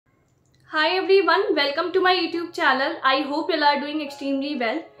Hi everyone, welcome to my YouTube channel. I hope you all are doing extremely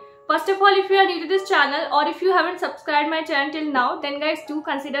well. First of all, if you are new to this channel or if you haven't subscribed my channel till now, then guys do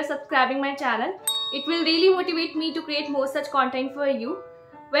consider subscribing my channel. It will really motivate me to create more such content for you.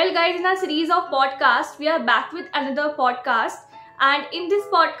 Well guys, in our series of podcasts, we are back with another podcast. And in this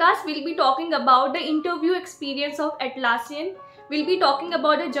podcast, we'll be talking about the interview experience of Atlassian. We'll be talking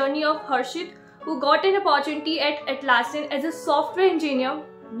about the journey of Harshit, who got an opportunity at Atlassian as a software engineer,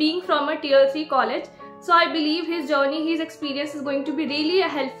 being from a tier 3 college. So I believe his journey, his experience is going to be really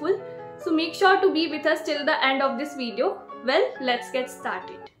helpful. So make sure to be with us till the end of this video. Well, let's get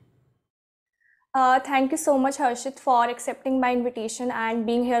started. Thank you so much, Harshit, for accepting my invitation and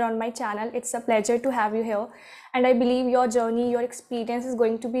being here on my channel. It's a pleasure to have you here. And I believe your journey, your experience is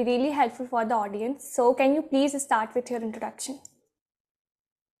going to be really helpful for the audience. So can you please start with your introduction?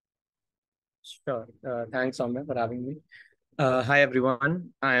 Sure. Thanks, Soumya, for having me. Hi, everyone.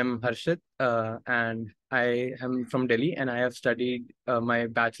 I am Harshit, and I am from Delhi, and I have studied my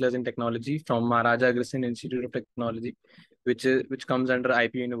bachelor's in technology from Maharaja Agresyan Institute of Technology, which comes under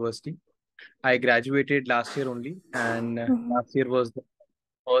IP University. I graduated last year only, and last year was the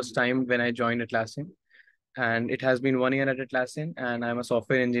first time when I joined Atlassian. And it has been 1 year at Atlassian, and I'm a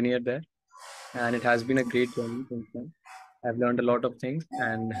software engineer there. And it has been a great journey since then. I've learned a lot of things,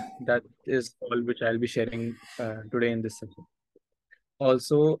 and that is all which I'll be sharing today in this session.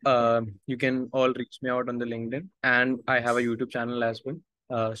 Also, you can all reach me out on the LinkedIn, and I have a YouTube channel as well.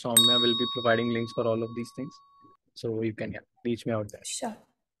 Soumya will be providing links for all of these things, so you can reach me out there.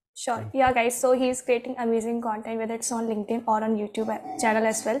 Sure. Yeah, guys. So he's creating amazing content, whether it's on LinkedIn or on YouTube channel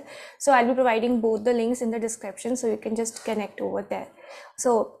as well. So I'll be providing both the links in the description, so you can just connect over there.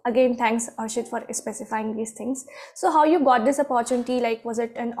 So again, thanks Harshit for specifying these things. So how you got this opportunity? Like, was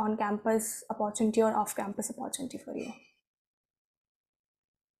it an on-campus opportunity or off-campus opportunity for you?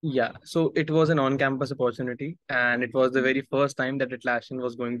 Yeah, so it was an on-campus opportunity, and it was the very first time that Atlassian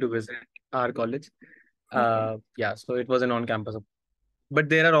was going to visit our college. Yeah, so it was an on-campus. But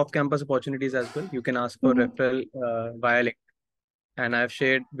there are off-campus opportunities as well. You can ask for referral via link, and I've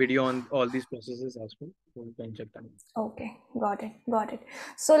shared video on all these processes as well. So you can check them. Okay, got it.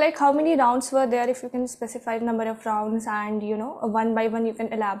 So like, how many rounds were there? If you can specify the number of rounds, and one by one you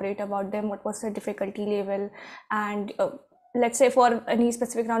can elaborate about them. What was the difficulty level, and let's say for any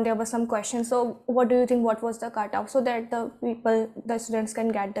specific round there were some questions. So what do you think? What was the cutoff, so that the students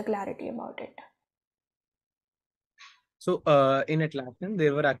can get the clarity about it? So in Atlassian,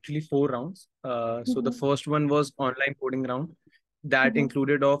 there were actually 4 rounds. So the first one was online coding round. That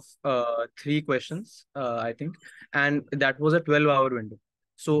included of 3 questions, I think, and that was a 12-hour window.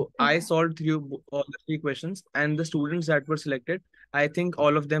 So I solved all the 3 questions, and the students that were selected, I think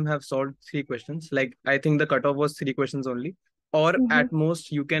all of them have solved 3 questions. Like, I think the cutoff was 3 questions only, or at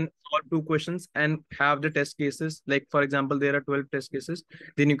most you can solve 2 questions and have the test cases. Like, for example, there are 12 test cases,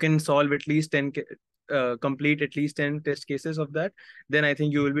 then you can solve at least 10 complete at least 10 test cases of that. Then I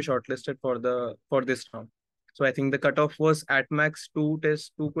think you will be shortlisted for this round. So I think the cutoff was at max 2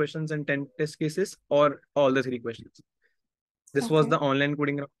 questions and 10 test cases, or all the 3 questions. This was the online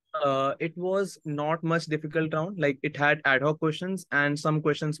coding round. It was not much difficult round. Like, it had ad hoc questions, and some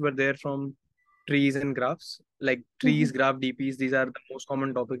questions were there from trees and graphs. Like trees, graph, DPs, these are the most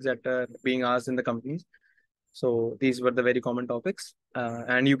common topics that are being asked in the companies. So these were the very common topics,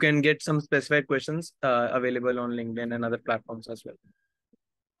 and you can get some specified questions available on LinkedIn and other platforms as well.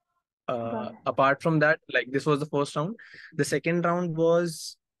 Apart from that, like, this was the first round. The second round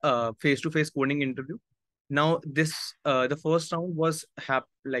was face-to-face coding interview. Now the first round was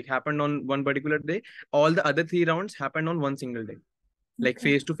happened on one particular day. All the other 3 rounds happened on one single day. Like,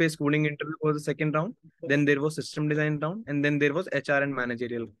 face-to-face coding interview was the second round. Then there was system design round, and then there was HR and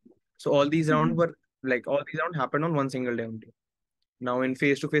managerial. So all these rounds happened on one single day only. Now in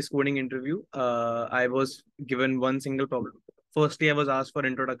face-to-face coding interview, I was given one single problem. Firstly, I was asked for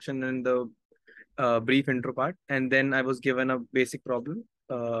introduction and the brief intro part, and then I was given a basic problem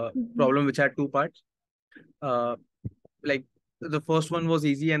which had 2 parts. Like, the first one was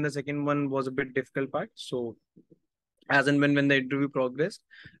easy, and the second one was a bit difficult part. So as and when the interview progressed,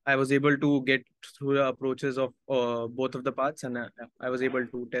 I was able to get through the approaches of both of the parts, and I was able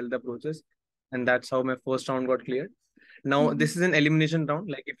to tell the approaches, and that's how my first round got cleared. Now this is an elimination round.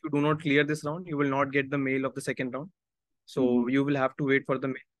 Like, if you do not clear this round, you will not get the mail of the second round. So you will have to wait for the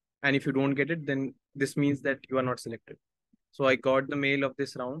mail, and if you don't get it, then this means that you are not selected. So I got the mail of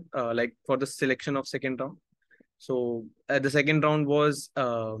this round, like, for the selection of second round. So the second round was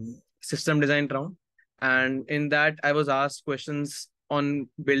system design round. And in that, I was asked questions on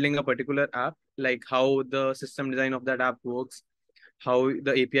building a particular app, like how the system design of that app works, how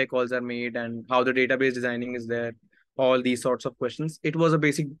the API calls are made and how the database designing is there, all these sorts of questions. It was a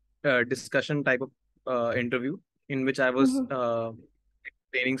basic discussion type of interview in which I was Mm-hmm.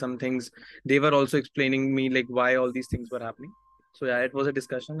 explaining some things. They were also explaining me like why all these things were happening. So yeah, it was a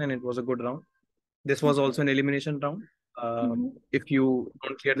discussion and it was a good round. This was Okay. also an elimination round. Mm-hmm. If you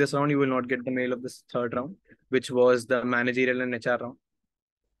don't clear this round, you will not get the mail of this third round, which was the managerial and HR round.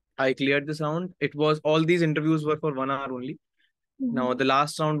 I cleared this round. It was all these interviews were for 1 hour only. Now, the Mm-hmm.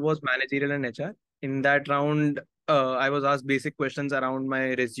 last round was managerial and HR. In that round, I was asked basic questions around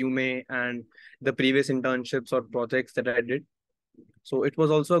my resume and the previous internships or projects that I did. So it was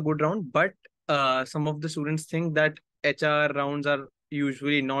also a good round, but some of the students think that HR rounds are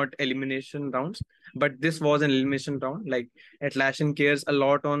usually not elimination rounds, but this was an elimination round. Like Atlassian cares a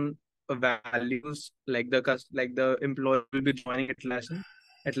lot on values, like like the employer will be joining Atlassian.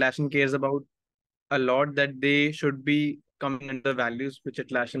 Atlassian cares about a lot that they should be coming under the values which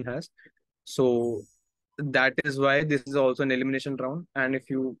Atlassian has. So that is why this is also an elimination round. And if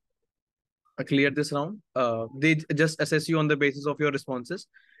you clear this round, they just assess you on the basis of your responses,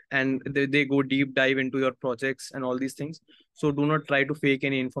 and they go deep dive into your projects and all these things. So do not try to fake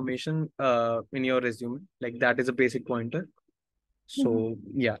any information in your resume. Like that is a basic pointer. Mm-hmm. So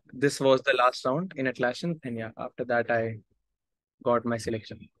yeah, this was the last round in Atlassian, and yeah, after that I got my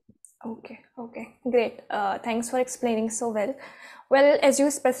selection. Okay, okay, great. Thanks for explaining so well. Well, as you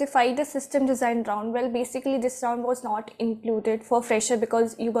specified the system design round, well, basically this round was not included for fresher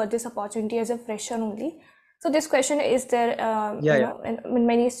because you got this opportunity as a fresher only. So this question is there, Yeah, yeah. in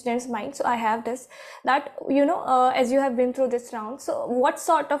many students' mind. So I have this that as you have been through this round. So what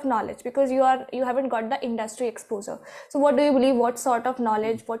sort of knowledge? Because you haven't got the industry exposure. So what do you believe? What sort of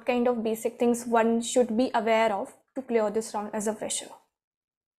knowledge? What kind of basic things one should be aware of to clear this round as a fresher?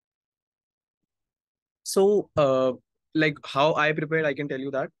 So like how I prepared, I can tell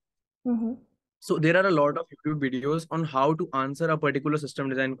you that. Mm-hmm. So there are a lot of YouTube videos on how to answer a particular system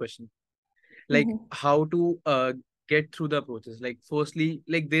design question, like Mm-hmm. how to get through the approaches. Like firstly,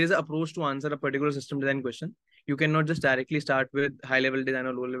 like there is an approach to answer a particular system design question. You cannot just directly start with high level design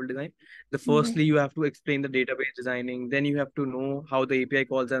or low level design. The firstly Mm-hmm. you have to explain the database designing, then you have to know how the API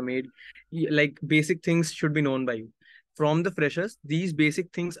calls are made. Like basic things should be known by you. From the freshers, these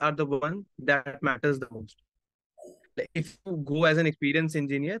basic things are the one that matters the most. Like if you go as an experienced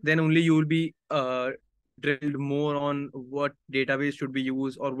engineer, then only you will be drilled more on what database should be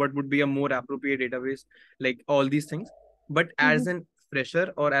used or what would be a more appropriate database, like all these things. But as Mm-hmm. an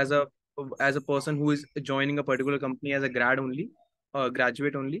fresher or as a person who is joining a particular company as a grad only,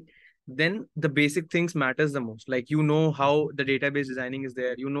 graduate only, then the basic things matters the most. Like you know how the database designing is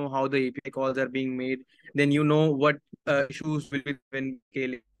there, you know how the API calls are being made, then you know what issues will be when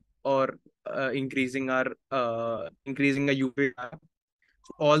scaling or increasing a UV.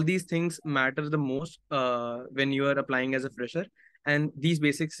 So all these things matter the most when you are applying as a fresher, and these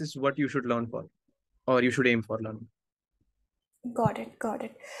basics is what you should learn for, or you should aim for learning. Got it, got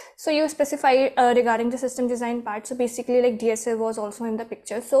it. So you specify regarding the system design part. So basically, like DSL was also in the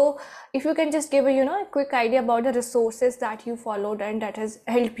picture. So if you can just give a quick idea about the resources that you followed and that has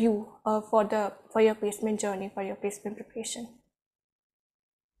helped you for your placement journey, for your placement preparation.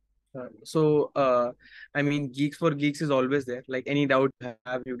 I mean, Geeks for Geeks is always there. Like any doubt you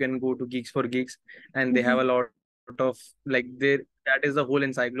have, you can go to Geeks for Geeks, and they have a Mm-hmm. lot of like there. That is the whole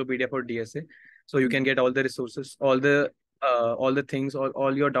encyclopedia for DSA. So you can get all the resources, all the things,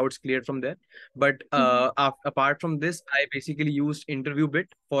 all your doubts cleared from there. But Mm-hmm. apart from this, I basically used Interview Bit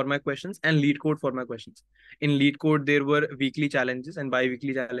for my questions and Lead Code for my questions. In Lead Code, there were weekly challenges and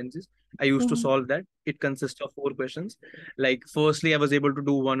bi-weekly challenges. I used to Mm-hmm. solve that. It consists of 4 questions. Like firstly, I was able to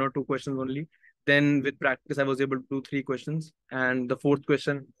do 1 or 2 questions only. Then with practice, I was able to do 3 questions, and the fourth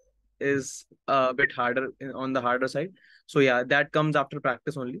question is a bit harder on the harder side. So yeah, that comes after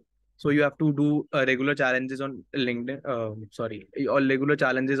practice only. So you have to do regular challenges on LinkedIn. Sorry, or regular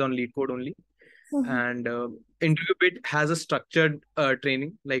challenges on Lead Code only. Mm-hmm. And Interview Bit has a structured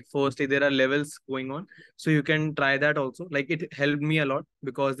training. Like firstly, there are levels going on, so you can try that also. Like it helped me a lot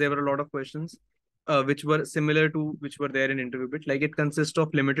because there were a lot of questions which were similar to which were there in Interview Bit. Like it consists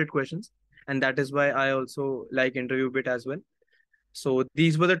of limited questions, and that is why I also like Interview Bit as well. So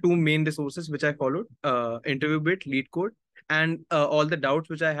these were the two main resources which I followed: Interview Bit, Lead Code, and all the doubts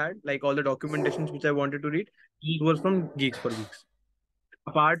which I had, like all the documentations which I wanted to read, these were from Geeks for Geeks.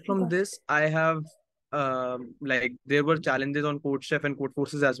 Apart from Got this, I have like there were challenges on Code Chef and Code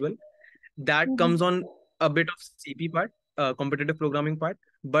Forces as well. That it. comes on a bit of CP part, competitive programming part.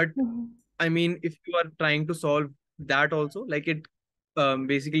 But Mm-hmm. I mean, if you are trying to solve that also, like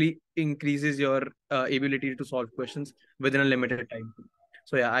basically increases your ability to solve questions within a limited time.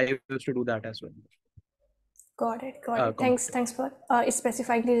 So yeah, I used to do that as well. Got it. Got it. Com- Thanks for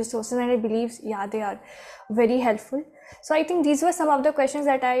specifying the resources, and I believe, yeah, they are very helpful. So I think these were some of the questions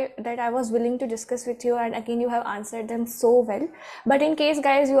that I was willing to discuss with you, and again, you have answered them so well. But in case,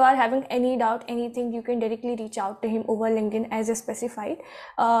 guys, you are having any doubt, anything, you can directly reach out to him over LinkedIn as specified.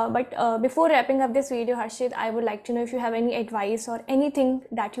 But before wrapping up this video, Harshit, I would like to know if you have any advice or anything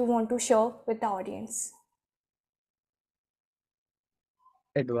that you want to share with the audience.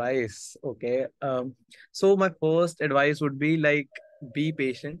 Advice. Okay. So my first advice would be like, be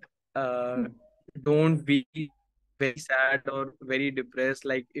patient. Don't be very sad or very depressed.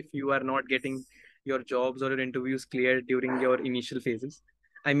 Like if you are not getting your jobs or your interviews cleared during your initial phases.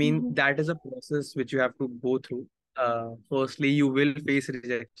 I mean, Mhm. that is a process which you have to go through. Firstly, you will face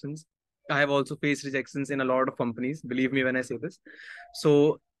rejections. I have also faced rejections in a lot of companies. Believe me when I say this.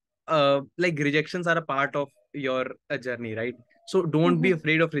 So, like rejections are a part of your journey, right? So don't be Mhm.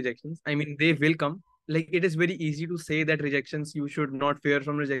 afraid of rejections. I mean, they will come. Like it is very easy to say that rejections, you should not fear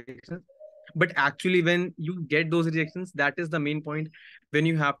from rejections. But actually, when you get those rejections, that is the main point when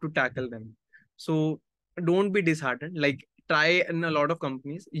you have to tackle them. So don't be disheartened. Like try in a lot of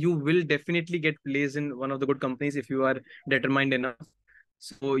companies. You will definitely get placed in one of the good companies if you are determined enough.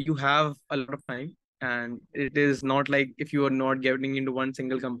 So you have a lot of time. And it is not like if you are not getting into one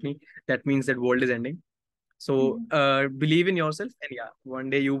single company, that means that world is ending. So Mhm. believe in yourself, and yeah, one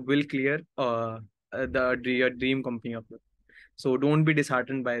day you will clear your dream company of yours. So don't be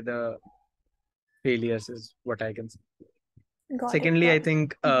disheartened by the failures, is what I can say. Got it. Secondly, I Got it.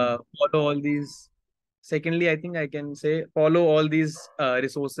 think Mhm. follow all these. Secondly, I think I can say follow all these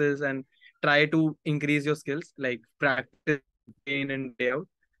resources and try to increase your skills, like practice day in and day out.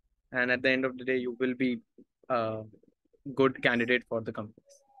 And at the end of the day, you will be a good candidate for the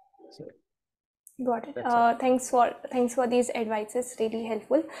companies. So Got it. that's all. Thanks for these advices. Really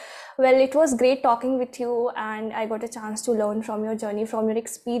helpful. Well, it was great talking with you, and I got a chance to learn from your journey, from your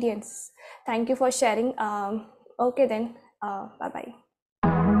experience. Thank you for sharing. Okay then. Bye bye.